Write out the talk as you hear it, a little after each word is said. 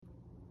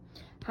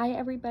Hi,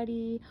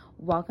 everybody.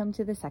 Welcome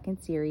to the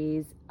second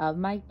series of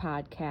my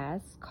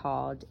podcast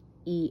called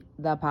Eat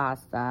the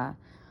Pasta,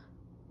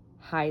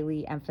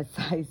 highly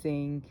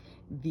emphasizing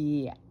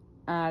the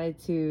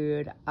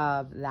attitude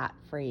of that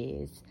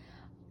phrase.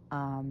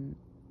 My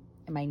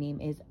name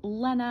is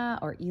Lena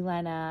or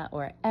Elena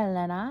or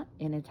Elena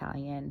in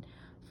Italian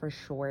for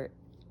short.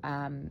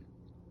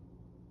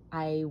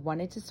 I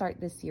wanted to start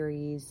this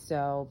series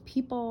so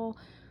people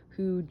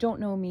who don't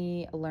know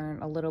me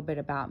learn a little bit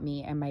about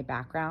me and my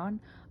background,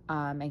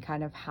 and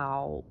kind of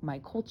how my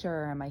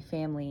culture and my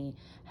family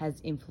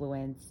has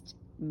influenced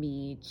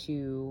me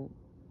to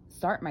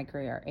start my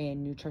career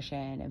in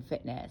nutrition and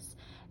fitness,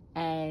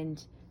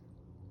 and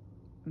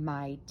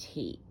my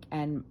take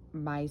and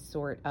my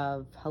sort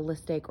of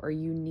holistic or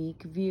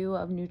unique view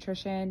of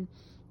nutrition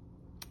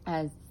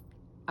as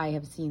I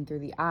have seen through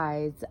the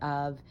eyes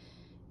of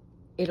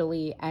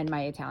Italy and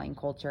my Italian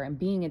culture and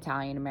being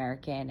Italian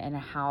American, and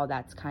how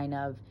that's kind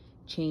of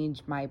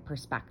changed my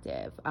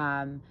perspective.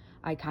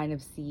 I kind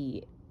of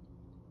see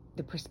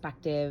the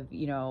perspective,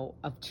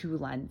 of two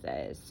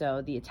lenses.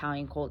 So the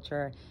Italian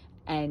culture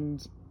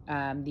and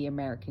the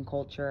American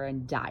culture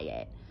and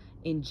diet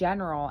in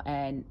general,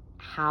 and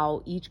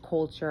how each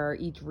culture,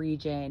 each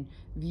region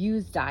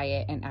views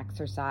diet and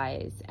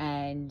exercise.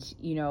 And,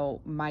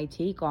 my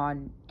take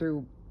on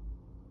through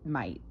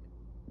my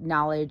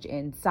knowledge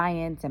in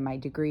science and my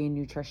degree in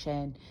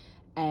nutrition,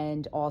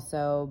 and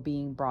also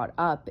being brought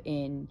up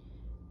in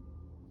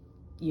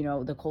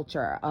the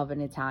culture of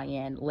an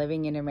Italian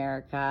living in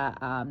America,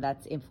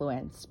 that's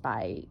influenced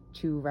by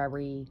two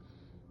very,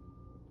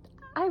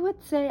 I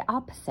would say,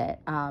 opposite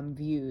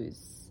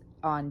views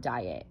on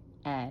diet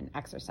and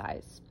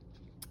exercise.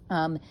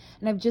 And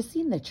I've just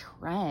seen the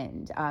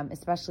trend,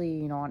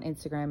 especially on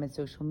Instagram and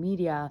social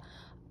media,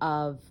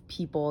 of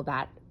people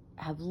that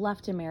have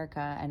left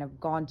America and have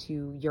gone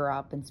to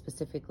Europe, and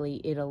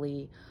specifically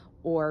Italy,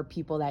 or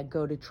people that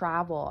go to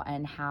travel,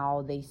 and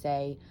how they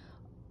say,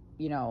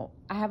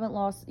 I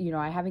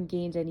haven't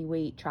gained any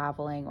weight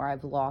traveling, or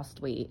I've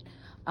lost weight.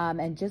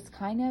 And just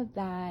kind of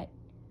that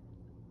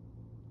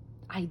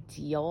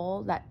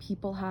ideal that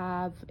people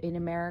have in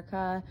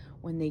America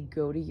when they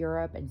go to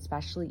Europe, and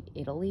especially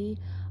Italy,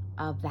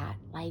 of that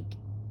like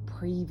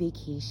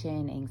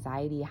pre-vacation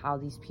anxiety, how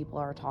these people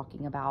are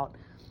talking about,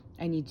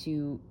 I need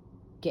to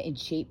get in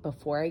shape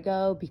before I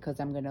go because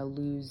I'm going to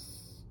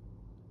lose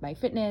my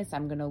fitness.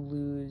 I'm going to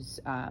lose,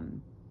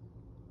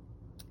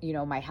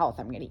 my health.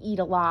 I'm going to eat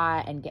a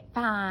lot and get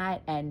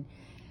fat. And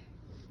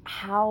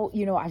how,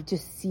 I've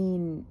just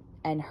seen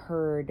and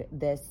heard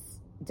this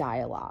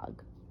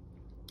dialogue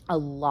a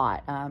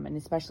lot. And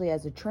especially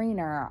as a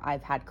trainer,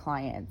 I've had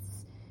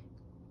clients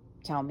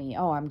tell me,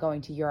 oh, I'm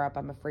going to Europe.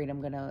 I'm afraid I'm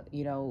going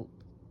to,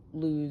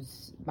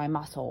 lose my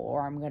muscle,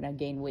 or I'm going to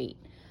gain weight.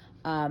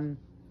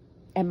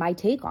 And my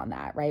take on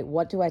that, right?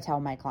 What do I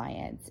tell my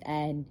clients?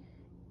 And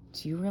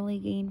do you really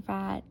gain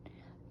fat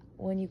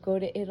when you go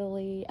to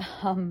Italy?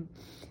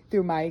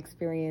 Through my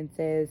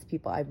experiences,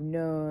 people I've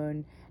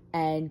known,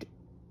 and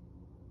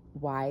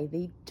why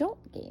they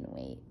don't gain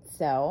weight.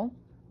 So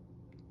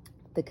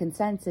the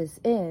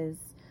consensus is,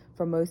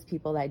 for most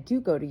people that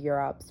do go to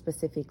Europe,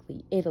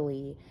 specifically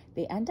Italy,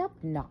 they end up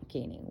not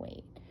gaining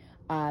weight.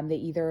 They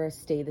either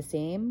stay the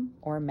same,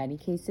 or in many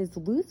cases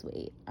lose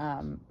weight.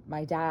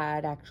 My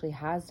dad actually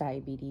has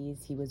diabetes.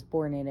 He was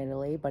born in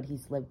Italy, but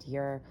he's lived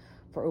here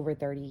for over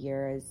 30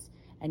 years,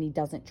 and he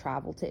doesn't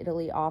travel to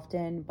Italy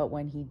often. But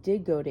when he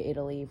did go to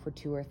Italy for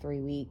 2 or 3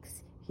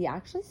 weeks, he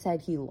actually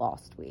said he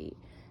lost weight.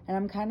 And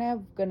I'm kind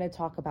of going to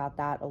talk about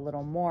that a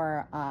little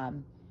more,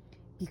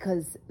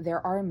 because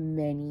there are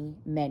many,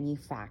 many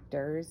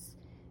factors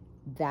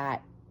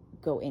that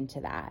go into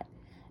that.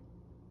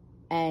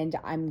 And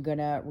I'm going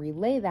to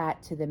relay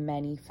that to the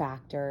many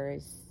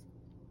factors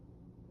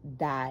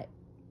that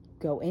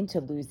go into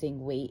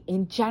losing weight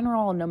in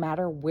general, no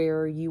matter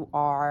where you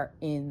are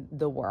in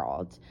the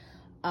world.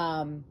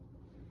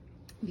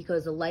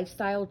 Because the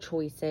lifestyle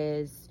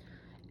choices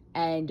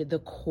and the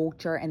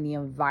culture and the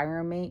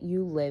environment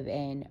you live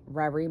in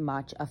very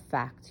much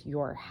affect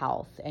your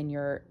health and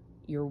your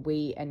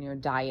weight and your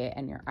diet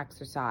and your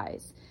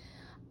exercise.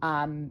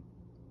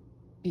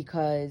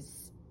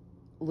 Because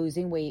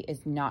losing weight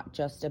is not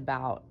just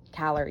about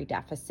calorie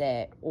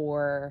deficit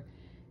or,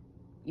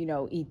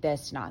 eat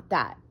this, not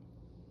that.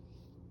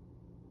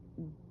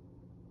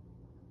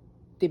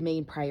 The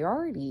main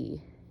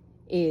priority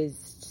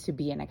is to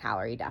be in a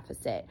calorie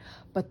deficit,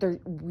 but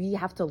we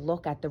have to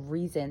look at the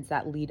reasons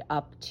that lead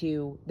up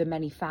to the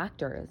many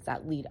factors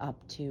that lead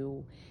up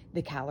to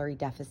the calorie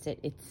deficit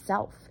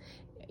itself.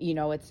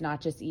 It's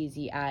not just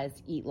easy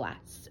as eat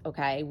less,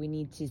 okay? We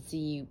need to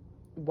see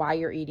why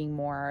you're eating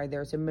more.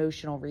 There's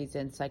emotional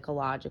reasons,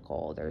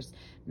 psychological, there's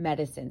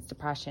medicines,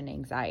 depression,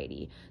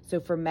 anxiety.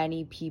 So for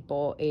many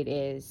people, it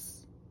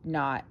is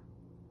not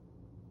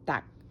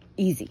that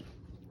easy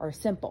or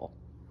simple.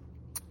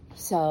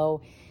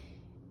 So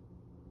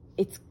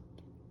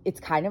it's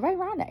kind of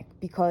ironic,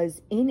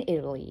 because in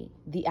Italy,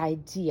 the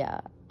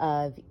idea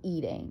of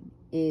eating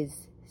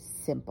is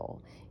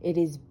simple. It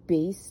is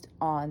based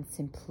on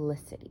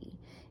simplicity.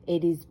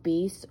 It is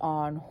based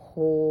on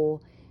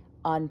whole,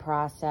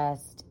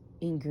 unprocessed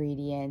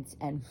ingredients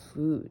and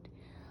food.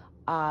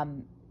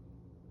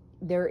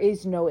 There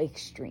is no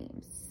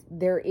extremes.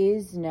 There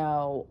is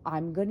no,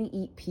 I'm going to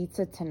eat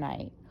pizza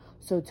tonight,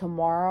 so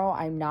tomorrow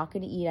I'm not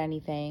going to eat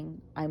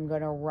anything. I'm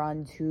going to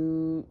run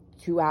two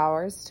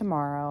hours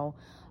tomorrow,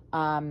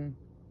 and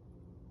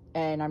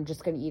I'm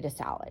just going to eat a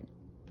salad.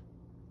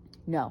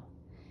 No,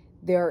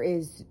 there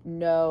is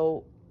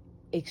no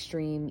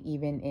extreme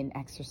even in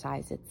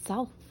exercise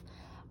itself.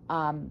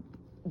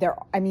 There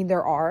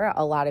are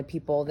a lot of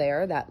people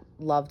there that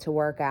love to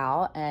work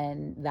out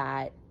and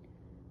that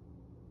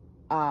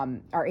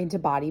are into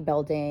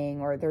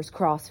bodybuilding, or there's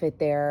CrossFit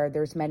there.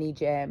 There's many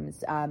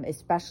gyms,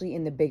 especially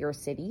in the bigger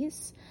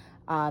cities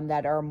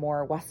that are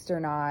more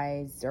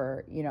westernized,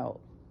 or,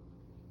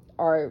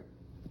 are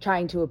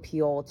trying to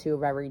appeal to a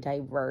very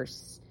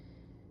diverse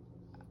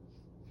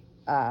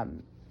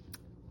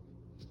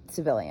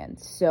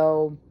civilians.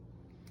 So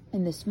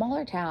in the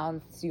smaller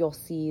towns, you'll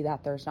see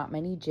that there's not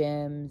many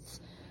gyms.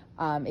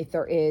 If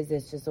there is,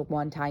 it's just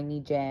one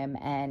tiny gym,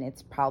 and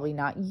it's probably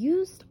not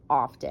used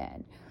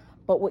often.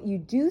 But what you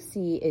do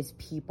see is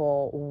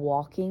people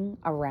walking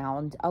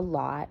around a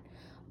lot,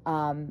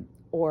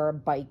 or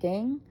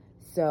biking.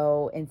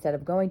 So instead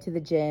of going to the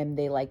gym,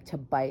 they like to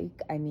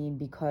bike.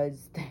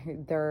 Because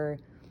their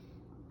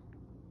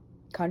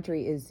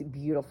country is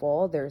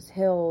beautiful. There's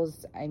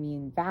hills,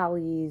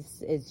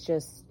 valleys. It's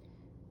just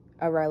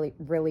a really,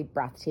 really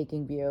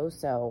breathtaking view.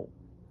 So,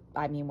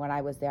 when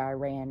I was there, I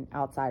ran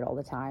outside all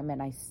the time,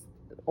 and I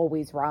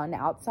always run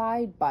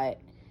outside, but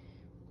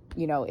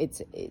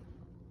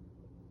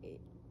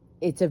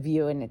it's a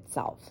view in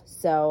itself.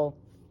 So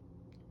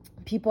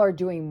people are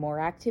doing more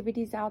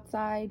activities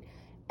outside,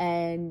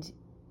 and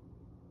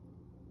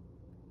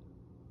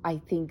I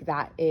think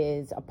that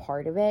is a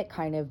part of it,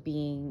 kind of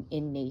being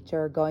in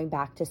nature, going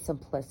back to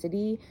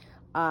simplicity.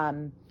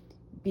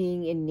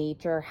 Being in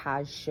nature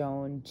has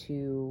shown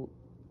to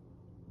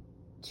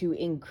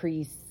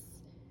increase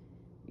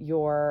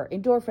your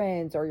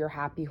endorphins or your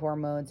happy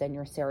hormones and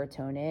your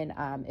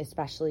serotonin,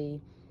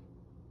 especially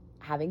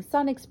having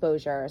sun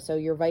exposure. So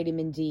your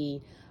vitamin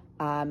D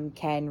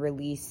can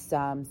release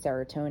some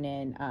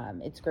serotonin.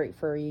 It's great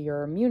for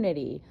your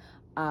immunity.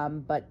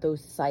 But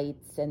those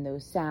sights and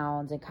those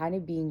sounds and kind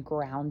of being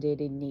grounded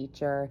in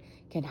nature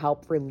can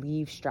help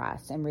relieve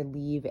stress and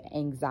relieve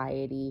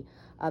anxiety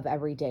of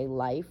everyday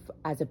life,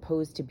 as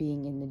opposed to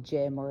being in the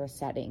gym or a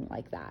setting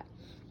like that.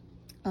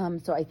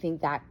 So I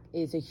think that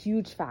is a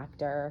huge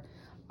factor,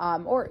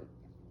 or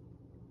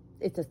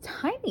it's a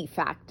tiny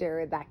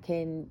factor that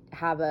can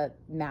have a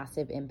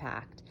massive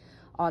impact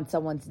on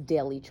someone's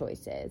daily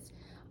choices.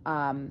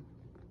 And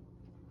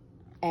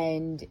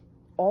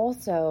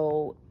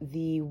also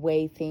the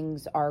way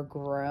things are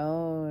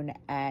grown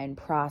and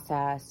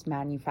processed,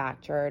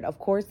 manufactured. Of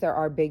course, there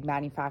are big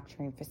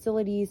manufacturing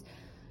facilities,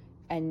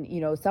 and,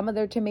 some of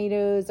their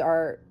tomatoes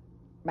are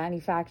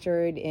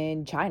manufactured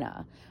in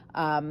China.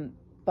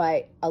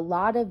 But a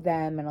lot of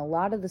them and a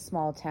lot of the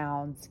small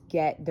towns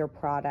get their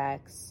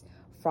products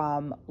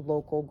from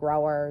local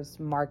growers,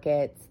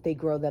 markets. They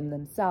grow them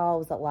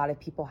themselves. A lot of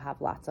people have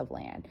lots of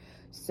land.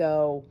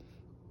 So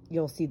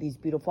you'll see these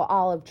beautiful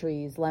olive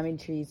trees, lemon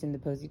trees in the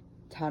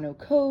Positano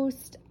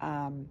coast.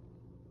 A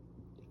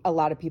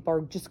lot of people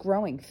are just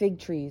growing fig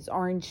trees,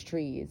 orange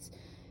trees,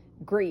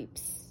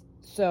 grapes.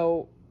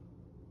 So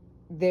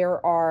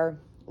there are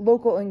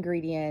local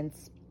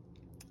ingredients,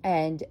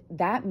 and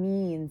that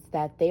means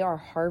that they are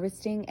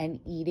harvesting and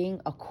eating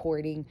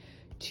according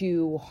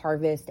to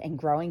harvest and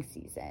growing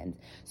seasons.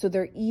 So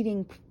they're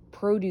eating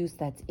produce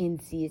that's in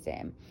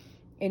season.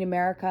 In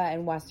America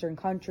and Western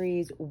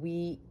countries,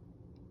 we,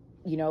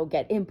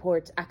 get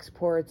imports,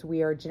 exports.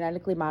 We are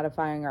genetically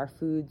modifying our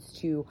foods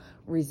to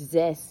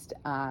resist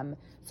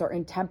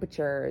certain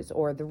temperatures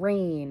or the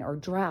rain or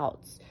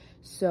droughts.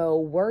 So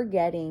we're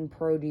getting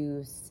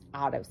produce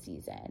out of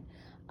season.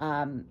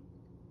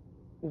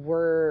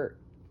 We're,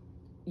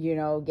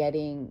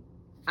 getting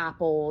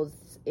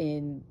apples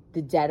in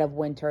the dead of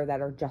winter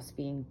that are just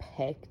being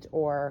picked,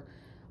 or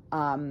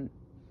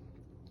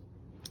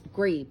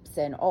grapes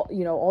and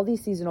all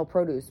these seasonal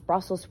produce,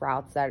 Brussels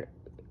sprouts that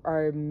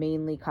are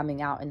mainly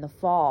coming out in the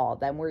fall,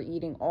 that we're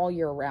eating all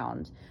year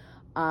round.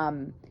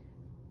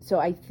 So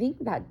I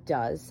think that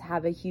does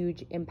have a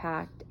huge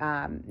impact,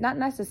 not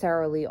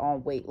necessarily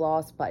on weight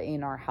loss, but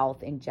in our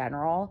health in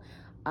general.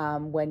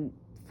 When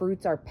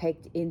fruits are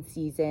picked in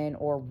season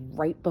or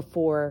right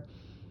before,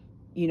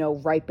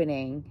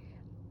 ripening,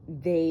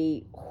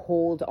 they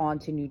hold on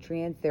to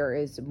nutrients. There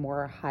is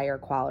more higher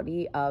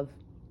quality of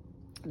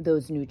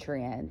those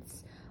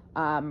nutrients.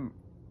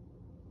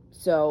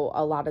 So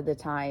a lot of the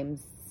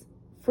times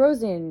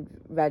frozen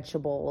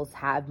vegetables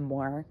have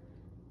a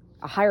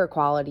higher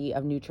quality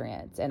of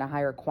nutrients and a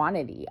higher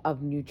quantity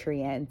of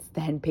nutrients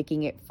than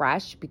picking it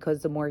fresh,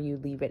 because the more you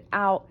leave it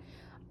out,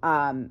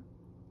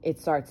 it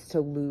starts to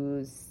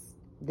lose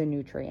the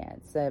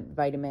nutrients, the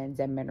vitamins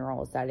and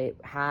minerals that it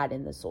had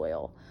in the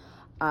soil.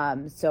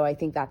 So I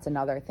think that's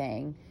another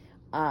thing.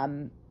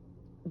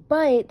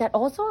 But that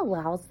also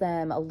allows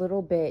them a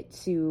little bit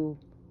to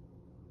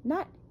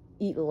not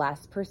eat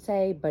less per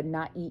se, but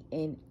not eat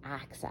in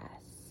excess,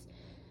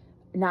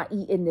 not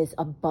eat in this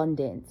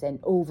abundance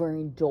and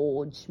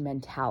overindulge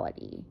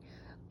mentality.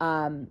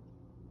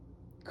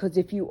 Because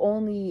if you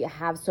only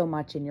have so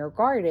much in your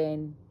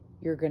garden,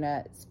 you're going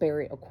to spare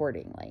it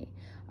accordingly.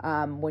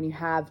 When you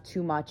have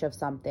too much of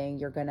something,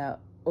 you're going to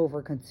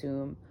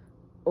overconsume,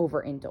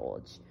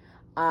 overindulge.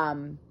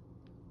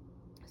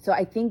 So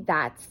I think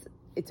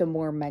it's a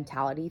more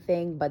mentality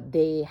thing, but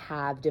they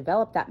have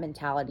developed that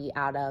mentality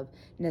out of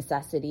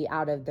necessity,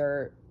 out of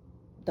the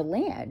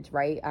land,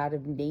 right? Out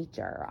of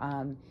nature.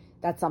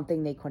 That's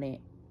something they couldn't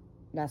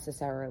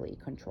necessarily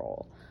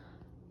control.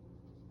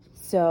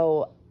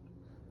 So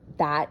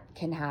that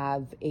can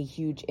have a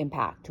huge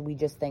impact. We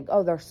just think,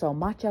 oh, there's so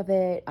much of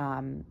it.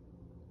 When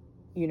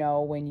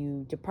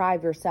you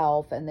deprive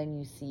yourself and then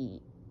you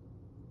see,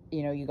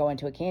 you go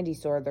into a candy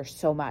store, there's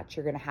so much,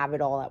 you're going to have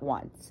it all at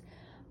once.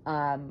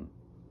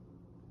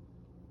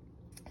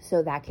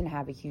 So that can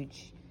have a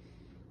huge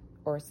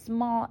or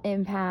small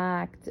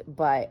impact,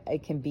 but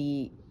it can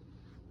be,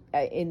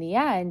 in the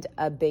end,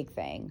 a big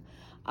thing.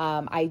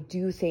 I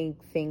do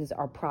think things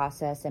are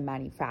processed and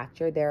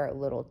manufactured there a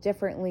little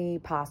differently.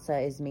 Pasta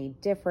is made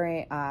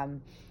different,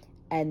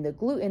 and the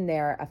gluten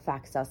there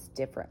affects us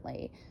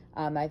differently.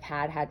 I've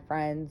had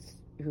friends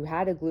who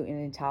had a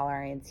gluten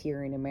intolerance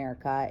here in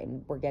America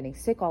and were getting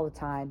sick all the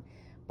time,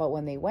 but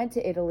when they went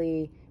to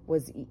Italy,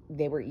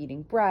 they were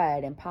eating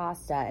bread and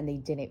pasta and they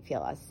didn't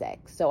feel as sick.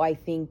 So I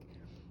think,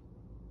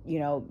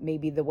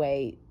 maybe the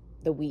way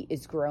the wheat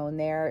is grown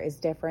there is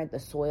different, the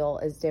soil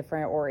is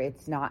different, or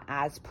it's not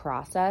as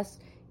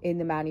processed in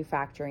the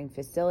manufacturing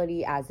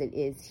facility as it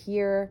is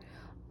here.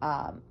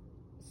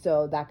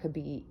 So that could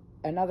be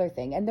another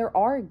thing. And there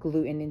are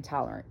gluten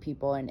intolerant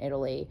people in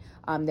Italy.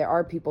 There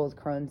are people with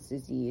Crohn's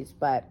disease,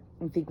 but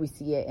I think we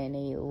see it in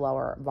a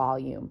lower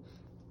volume.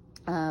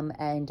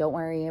 And don't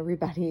worry,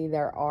 everybody,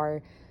 there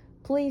are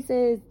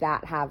places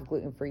that have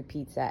gluten-free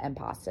pizza and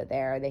pasta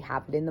there. They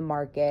have it in the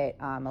market.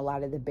 A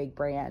lot of the big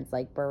brands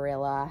like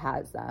Barilla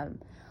has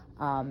them.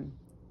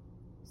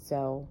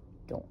 So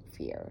don't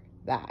fear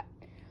that.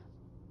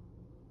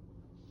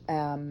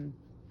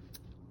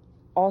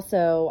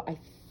 Also, I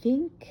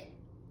think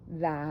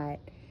that,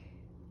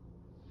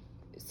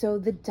 so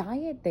the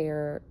diet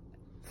there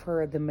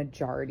for the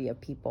majority of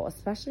people,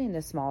 especially in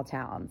the small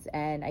towns,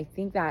 and I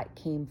think that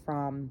came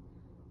from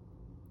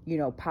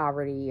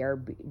poverty or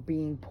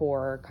being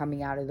poor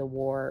coming out of the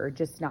war, or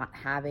just not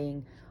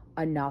having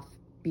enough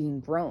being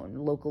grown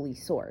locally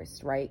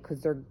sourced, right?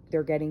 Because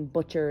they're getting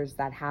butchers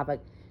that have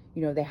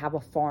they have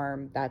a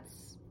farm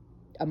that's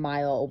a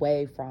mile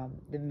away from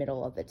the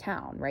middle of the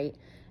town, right?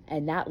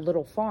 And that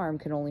little farm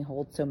can only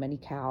hold so many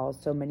cows,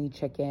 so many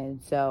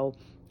chickens. So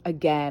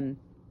again,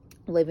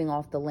 living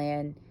off the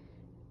land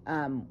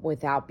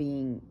without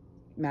being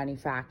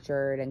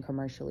manufactured and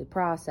commercially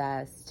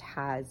processed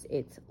has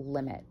its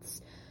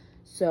limits.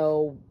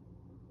 So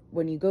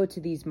when you go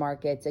to these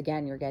markets,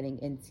 again, you're getting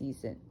in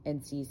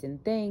season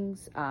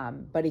things,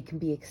 but it can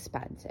be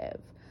expensive.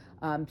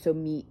 So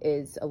meat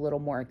is a little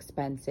more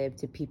expensive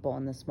to people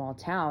in the small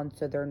town,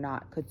 so they're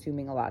not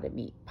consuming a lot of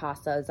meat.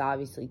 Pasta is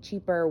obviously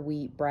cheaper.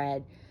 Wheat,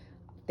 bread,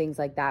 things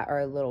like that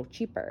are a little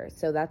cheaper.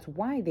 So that's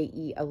why they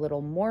eat a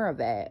little more of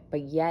it, but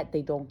yet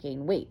they don't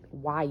gain weight.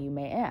 Why, you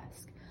may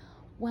ask?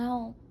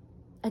 Well,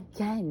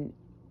 again,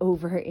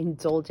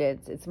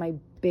 overindulgence. It's my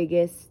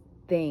biggest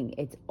thing.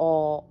 It's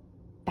all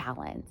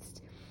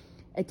balanced.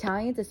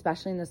 Italians,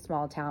 especially in the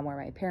small town where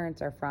my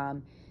parents are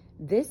from,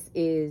 this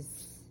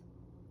is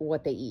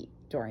what they eat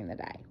during the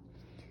day.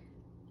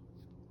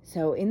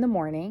 So in the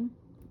morning,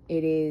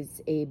 it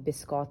is a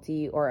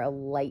biscotti or a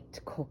light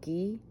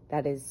cookie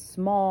that is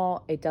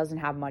small. It doesn't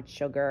have much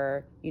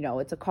sugar.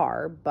 It's a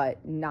carb,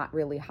 but not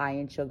really high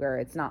in sugar.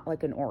 It's not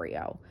like an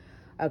Oreo.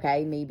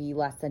 Okay, maybe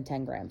less than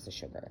 10 grams of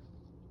sugar.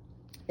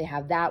 They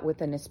have that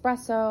with an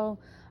espresso.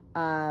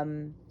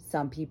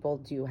 Some people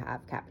do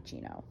have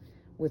cappuccino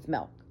with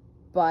milk,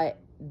 but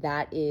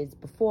that is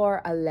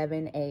before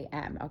 11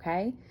 a.m.,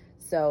 okay?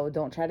 So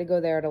don't try to go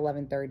there at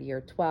 11:30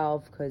 or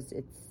 12 because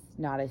it's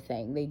not a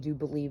thing. They do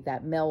believe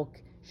that milk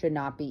should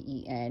not be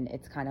eaten.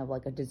 It's kind of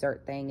like a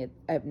dessert thing.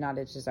 Not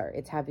a dessert.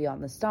 It's heavy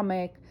on the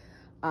stomach.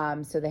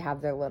 So they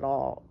have their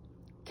little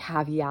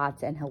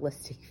caveats and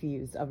holistic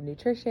views of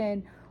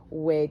nutrition,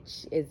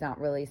 which is not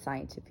really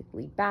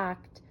scientifically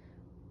backed,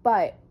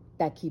 but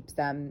that keeps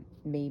them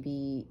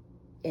maybe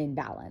in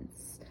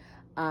balance.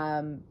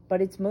 But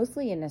it's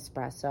mostly an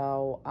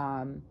espresso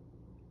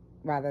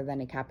rather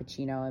than a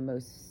cappuccino, and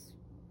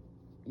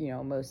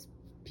most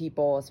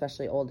people,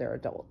 especially older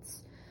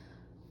adults.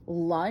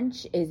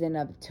 Lunch isn't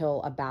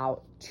until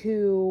about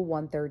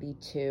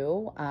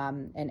 1:32,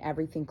 and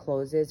everything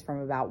closes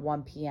from about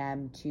 1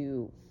 p.m.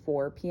 to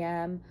 4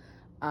 p.m.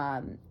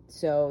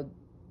 So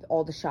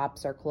all the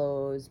shops are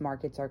closed,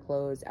 markets are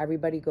closed,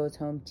 everybody goes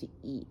home to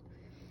eat.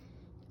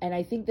 And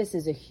I think this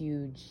is a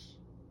huge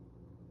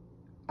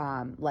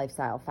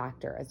lifestyle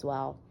factor as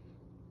well.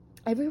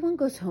 Everyone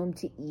goes home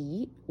to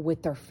eat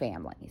with their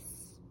families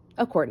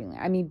accordingly.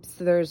 I mean,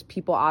 so there's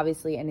people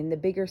obviously, and in the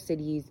bigger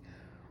cities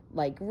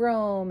like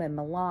Rome and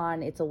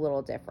Milan, it's a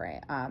little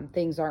different.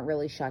 Things aren't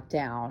really shut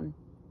down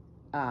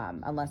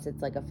unless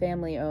it's like a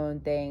family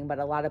owned thing, but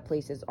a lot of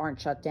places aren't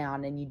shut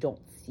down and you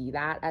don't see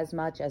that as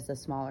much as the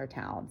smaller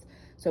towns.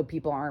 So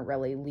people aren't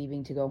really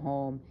leaving to go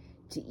home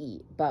to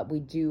eat, but we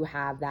do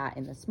have that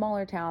in the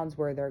smaller towns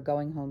where they're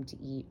going home to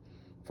eat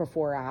for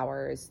 4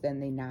 hours, then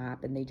they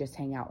nap and they just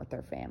hang out with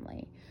their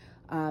family.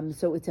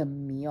 So it's a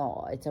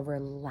meal, it's a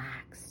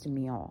relaxed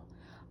meal.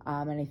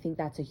 And I think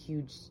that's a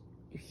huge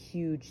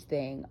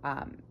thing.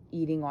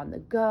 Eating on the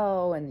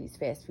go and these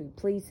fast food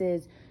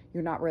places,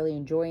 you're not really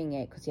enjoying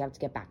it because you have to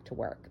get back to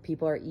work.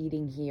 People are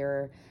eating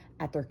here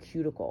at their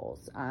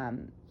cuticles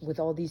with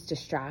all these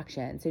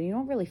distractions, and you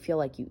don't really feel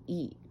like you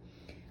eat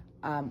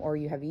or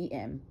you have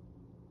eaten.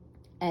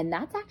 And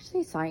that's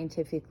actually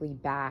scientifically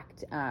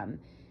backed.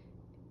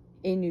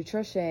 In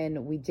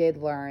nutrition, we did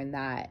learn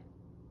that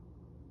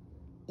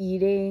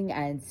eating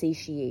and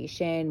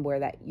satiation, where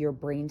that your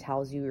brain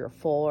tells you you're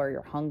full or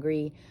you're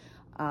hungry,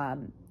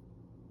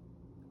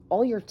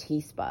 all your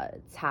taste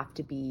buds have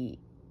to be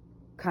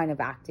kind of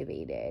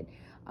activated,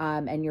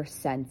 and your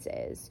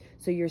senses.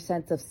 So your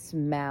sense of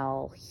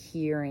smell,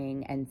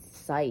 hearing, and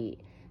sight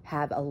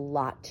have a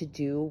lot to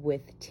do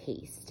with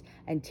taste.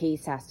 And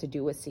taste has to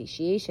do with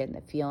satiation,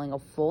 the feeling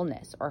of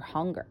fullness or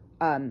hunger,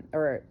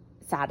 or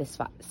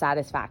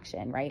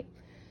satisfaction, right?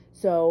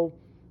 So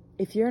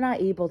if you're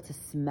not able to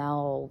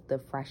smell the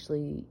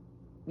freshly,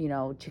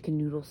 chicken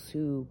noodle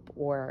soup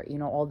or,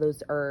 all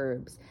those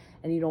herbs,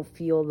 and you don't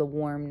feel the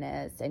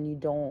warmness, and you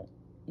don't,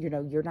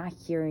 you're not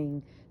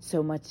hearing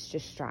so much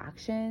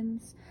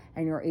distractions,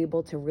 and you're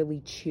able to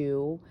really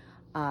chew,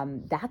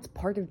 that's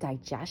part of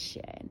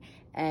digestion.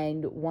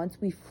 And once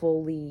we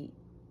fully,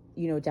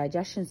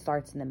 digestion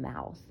starts in the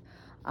mouth,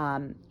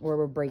 where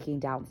we're breaking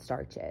down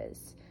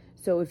starches.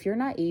 So if you're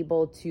not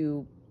able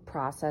to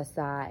process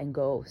that and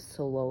go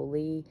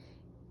slowly,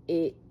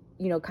 it,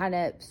 kind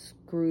of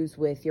screws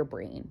with your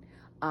brain.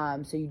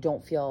 So you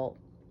don't feel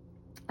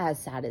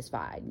as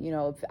satisfied.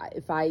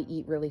 If I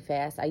eat really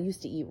fast, I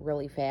used to eat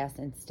really fast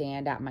and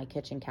stand at my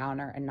kitchen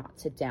counter and not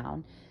sit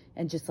down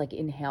and just like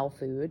inhale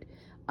food.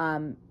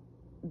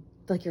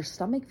 Like your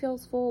stomach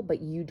feels full,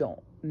 but you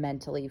don't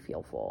mentally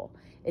feel full.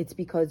 It's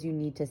because you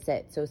need to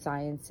sit. So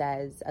science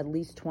says at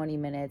least 20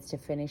 minutes to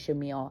finish a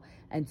meal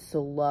and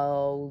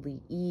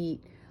slowly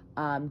eat,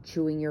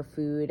 chewing your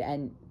food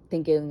and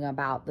thinking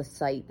about the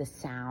sight, the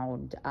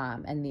sound,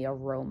 and the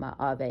aroma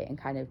of it, and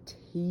kind of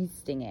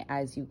tasting it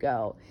as you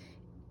go,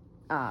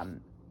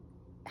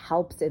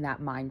 helps in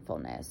that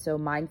mindfulness. So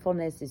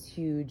mindfulness is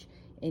huge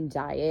in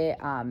diet,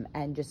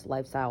 and just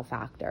lifestyle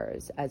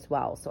factors as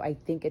well. So I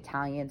think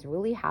Italians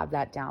really have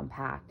that down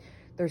packed.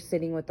 They're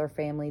sitting with their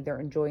family, they're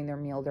enjoying their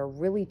meal, they're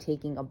really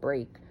taking a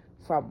break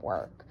from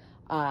work,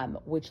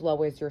 which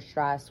lowers your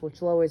stress,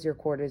 which lowers your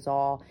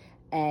cortisol,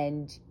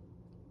 and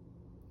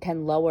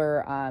can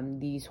lower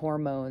these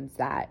hormones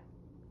that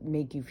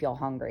make you feel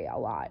hungry a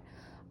lot.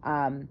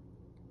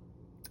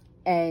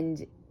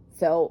 And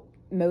so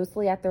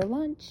mostly at their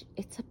lunch,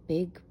 it's a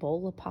big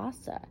bowl of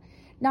pasta.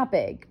 Not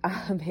big,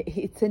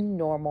 it's a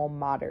normal,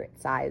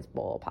 moderate sized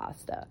bowl of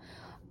pasta.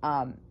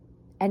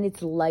 And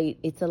it's light,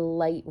 it's a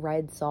light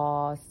red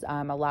sauce.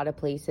 A lot of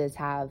places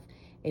have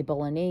a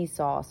bolognese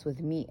sauce with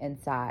meat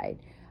inside.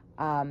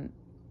 But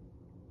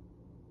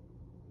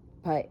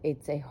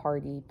it's a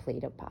hearty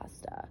plate of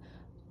pasta.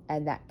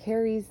 And that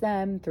carries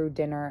them through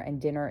dinner, and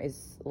dinner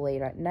is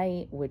late at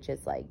night, which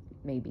is like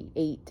maybe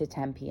 8 to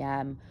 10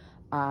 p.m.,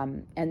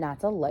 and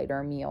that's a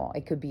lighter meal.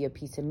 It could be a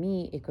piece of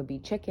meat, it could be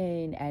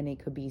chicken, and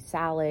it could be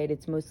salad.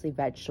 It's mostly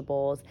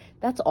vegetables.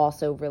 That's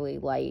also really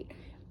light.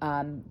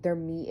 Their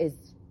meat is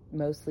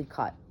mostly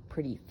cut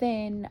pretty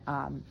thin.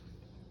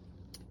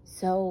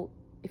 So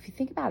if you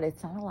think about it,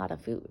 it's not a lot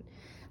of food.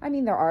 I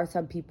mean, there are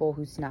some people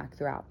who snack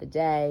throughout the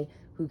day,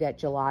 who get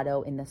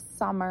gelato in the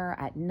summer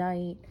at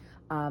night.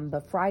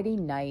 But Friday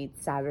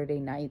nights, Saturday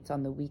nights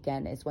on the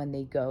weekend is when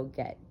they go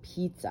get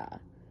pizza.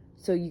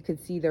 So you can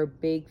see their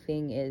big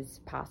thing is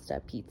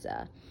pasta,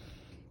 pizza.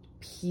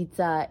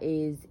 Pizza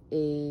is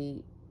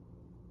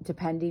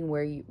depending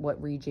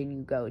what region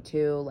you go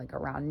to, like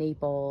around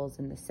Naples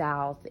in the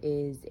south,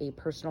 is a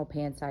personal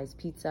pan-sized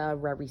pizza,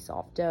 very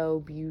soft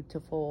dough,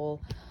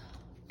 beautiful.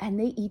 And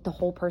they eat the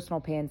whole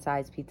personal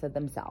pan-sized pizza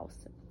themselves.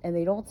 And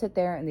they don't sit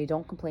there and they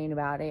don't complain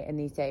about it. And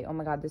they say, oh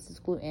my God, this is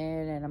gluten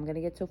and I'm going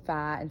to get so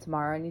fat and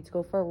tomorrow I need to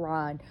go for a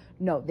run.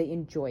 No, they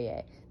enjoy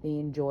it. They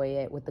enjoy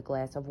it with a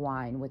glass of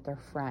wine with their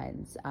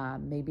friends.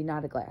 Maybe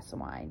not a glass of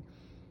wine.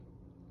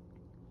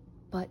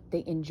 But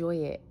they enjoy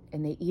it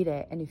and they eat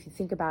it. And if you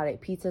think about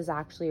it, pizza is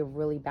actually a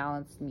really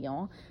balanced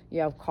meal. You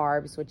have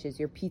carbs, which is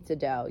your pizza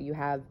dough. You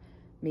have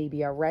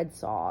maybe a red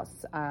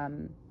sauce, a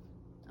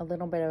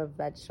little bit of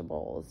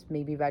vegetables.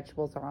 Maybe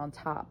vegetables are on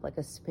top, like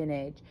a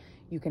spinach.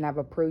 You can have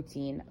a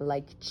protein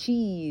like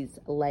cheese,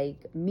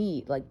 like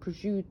meat, like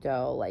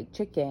prosciutto, like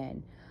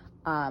chicken.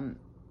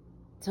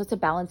 So it's a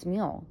balanced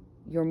meal.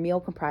 Your meal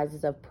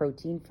comprises of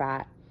protein,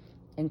 fat,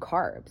 and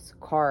carbs.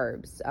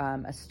 Carbs,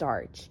 a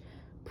starch.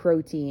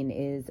 Protein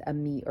is a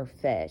meat or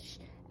fish.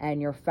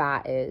 And your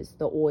fat is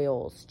the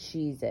oils,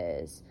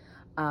 cheeses.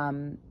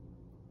 Um,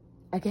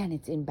 Again,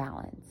 it's in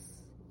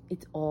balance.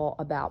 It's all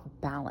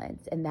about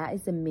balance. And that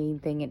is the main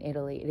thing in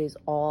Italy. It is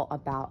all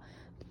about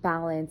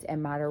balance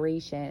and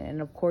moderation.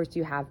 And of course,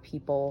 you have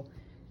people,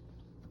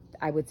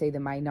 I would say the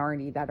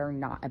minority, that are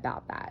not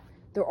about that.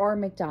 There are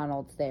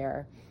McDonald's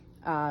there.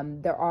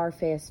 There are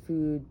fast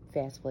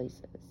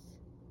places,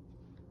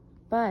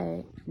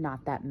 but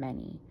not that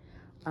many.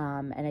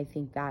 And I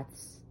think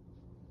that's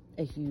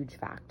a huge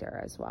factor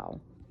as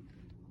well.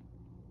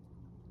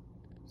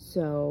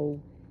 So,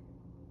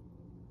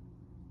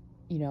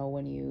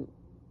 when you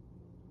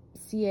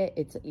see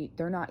it,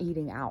 they're not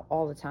eating out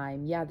all the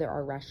time. Yeah, there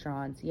are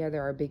restaurants. Yeah,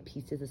 there are big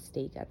pieces of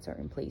steak at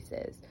certain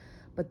places.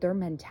 But their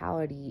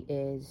mentality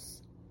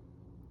is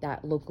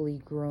that locally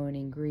grown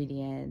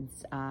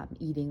ingredients,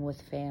 eating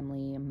with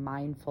family,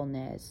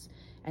 mindfulness,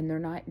 and they're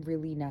not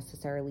really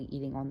necessarily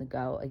eating on the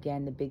go.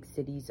 Again, the big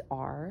cities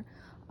are.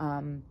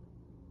 I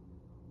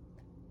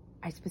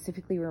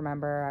specifically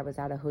remember I was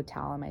at a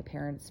hotel in my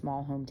parents'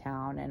 small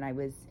hometown, and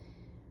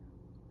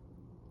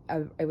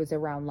it was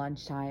around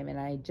lunchtime, and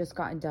I had just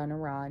gotten done a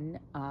run.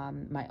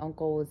 My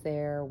uncle was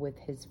there with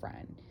his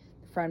friend.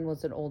 The friend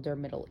was an older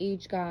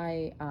middle-aged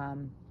guy,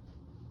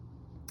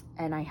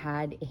 and I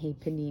had a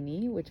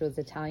panini, which was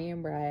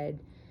Italian bread,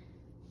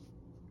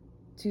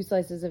 2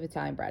 slices of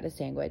Italian bread, a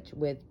sandwich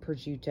with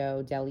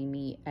prosciutto, deli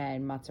meat,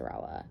 and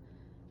mozzarella.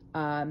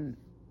 And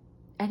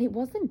it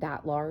wasn't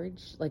that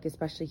large, like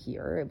especially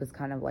here. It was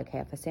kind of like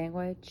half a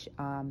sandwich.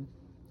 And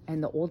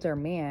the older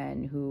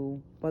man,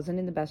 who wasn't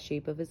in the best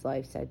shape of his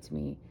life, said to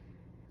me,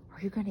 "Are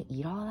you going to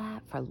eat all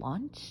that for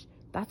lunch?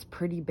 That's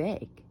pretty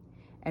big.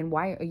 And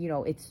why,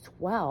 it's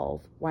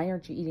 12. Why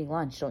aren't you eating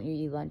lunch? Don't you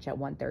eat lunch at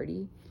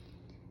 1:30?"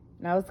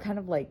 And I was kind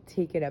of like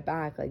taken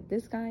aback, like,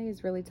 this guy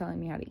is really telling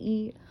me how to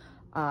eat.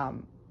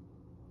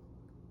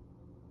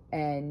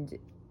 And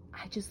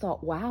I just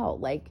thought, wow,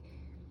 like,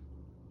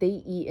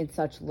 they eat in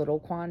such little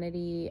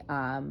quantity.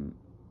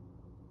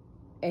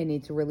 And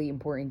it's really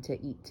important to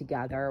eat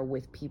together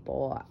with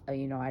people,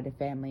 at a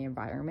family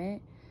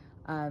environment.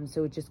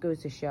 So it just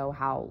goes to show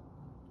how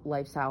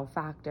lifestyle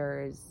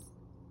factors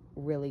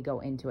really go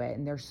into it.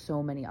 And there's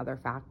so many other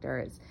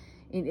factors.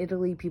 In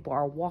Italy, people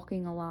are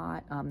walking a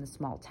lot. The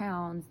small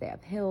towns, they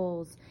have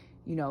hills.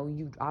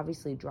 You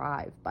obviously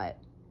drive, but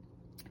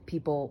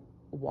people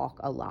walk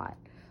a lot.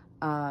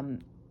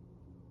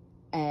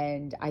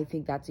 And I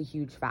think that's a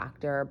huge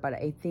factor. But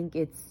I think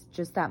it's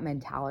just that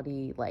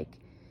mentality, like,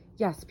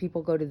 yes,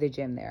 people go to the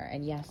gym there.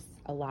 And yes,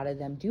 a lot of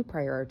them do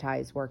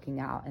prioritize working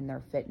out and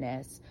their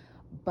fitness.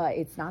 But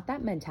it's not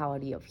that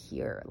mentality of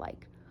here,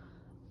 like,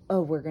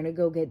 oh, we're going to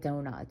go get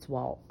donuts.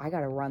 Well, I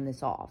got to run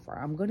this off. Or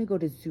I'm going to go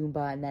to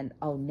Zumba and then,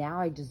 oh, now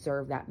I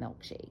deserve that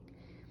milkshake.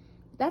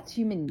 That's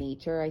human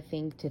nature, I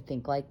think, to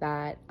think like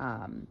that,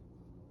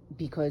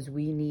 because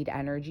we need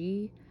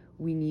energy.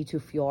 We need to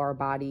fuel our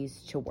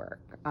bodies to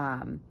work.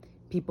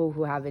 People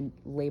who have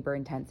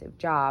labor-intensive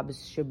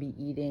jobs should be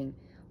eating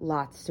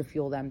lots to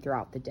fuel them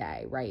throughout the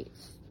day, right?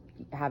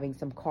 Having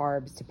some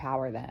carbs to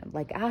power them,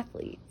 like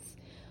athletes.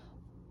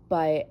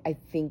 But I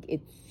think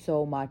it's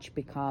so much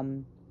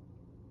become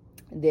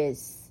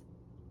this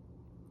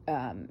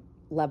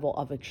level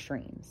of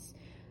extremes.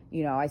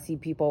 I see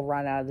people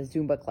run out of the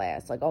Zumba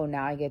class, like, oh,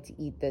 now I get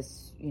to eat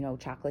this,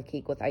 chocolate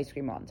cake with ice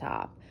cream on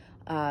top.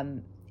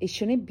 It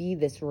shouldn't be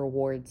this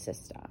reward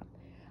system.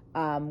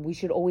 We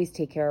should always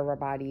take care of our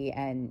body.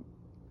 And,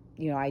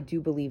 I do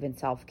believe in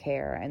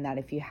self-care, and that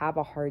if you have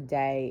a hard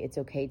day, it's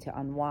okay to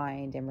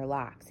unwind and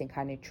relax and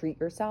kind of treat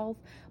yourself.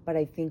 But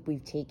I think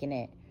we've taken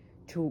it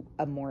to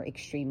a more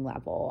extreme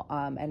level.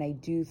 And I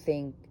do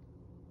think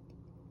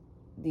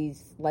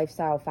these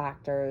lifestyle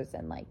factors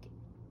and like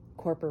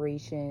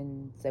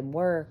corporations and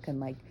work, and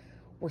like,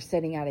 we're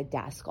sitting at a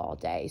desk all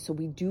day, so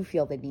we do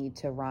feel the need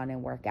to run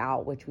and work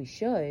out, which we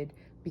should,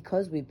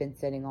 because we've been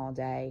sitting all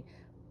day.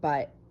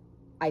 But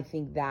I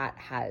think that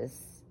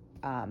has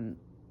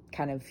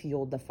kind of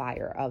fueled the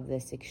fire of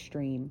this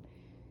extreme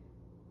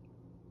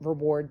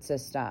reward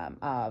system,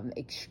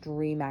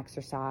 extreme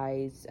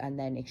exercise, and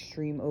then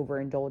extreme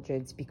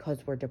overindulgence, because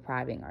we're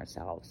depriving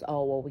ourselves.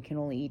 Oh, well, we can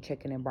only eat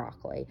chicken and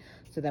broccoli,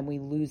 so then we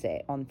lose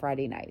it on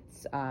Friday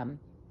nights.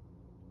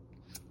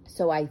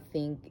 So I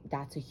think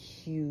that's a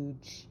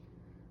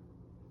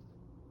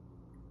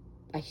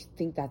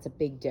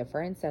big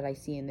difference that I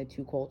see in the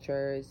two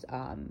cultures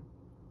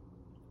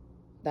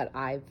that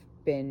I've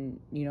been,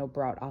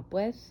 brought up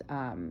with.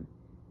 I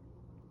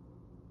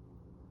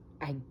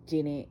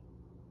didn't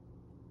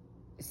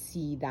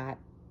see that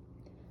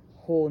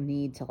whole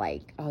need to,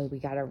 like, oh, we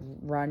gotta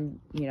run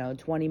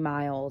 20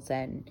 miles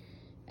and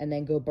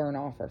then go burn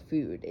off our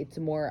food. It's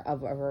more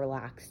of a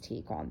relaxed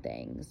take on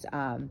things.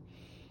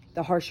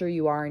 The harsher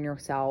you are on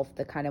yourself,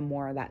 the kind of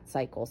more that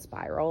cycle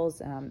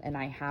spirals. And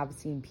I have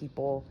seen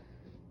people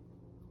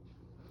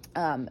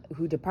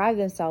who deprive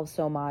themselves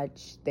so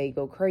much, they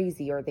go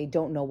crazy or they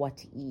don't know what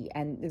to eat,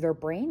 and their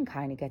brain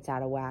kind of gets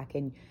out of whack,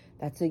 and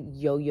that's a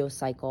yo-yo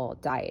cycle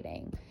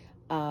dieting.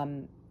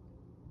 And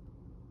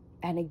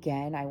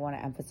again, I want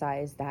to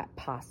emphasize that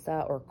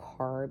pasta or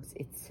carbs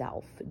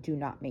itself do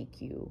not make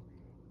you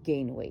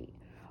gain weight.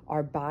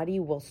 Our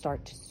body will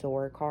start to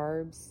store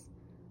carbs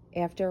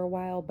after a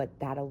while, but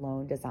that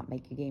alone does not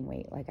make you gain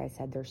weight. Like I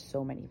said, there's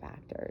so many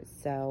factors.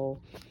 So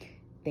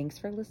thanks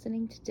for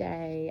listening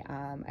today.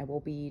 I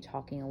will be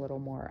talking a little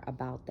more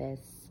about this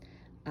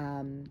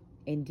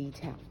in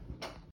detail.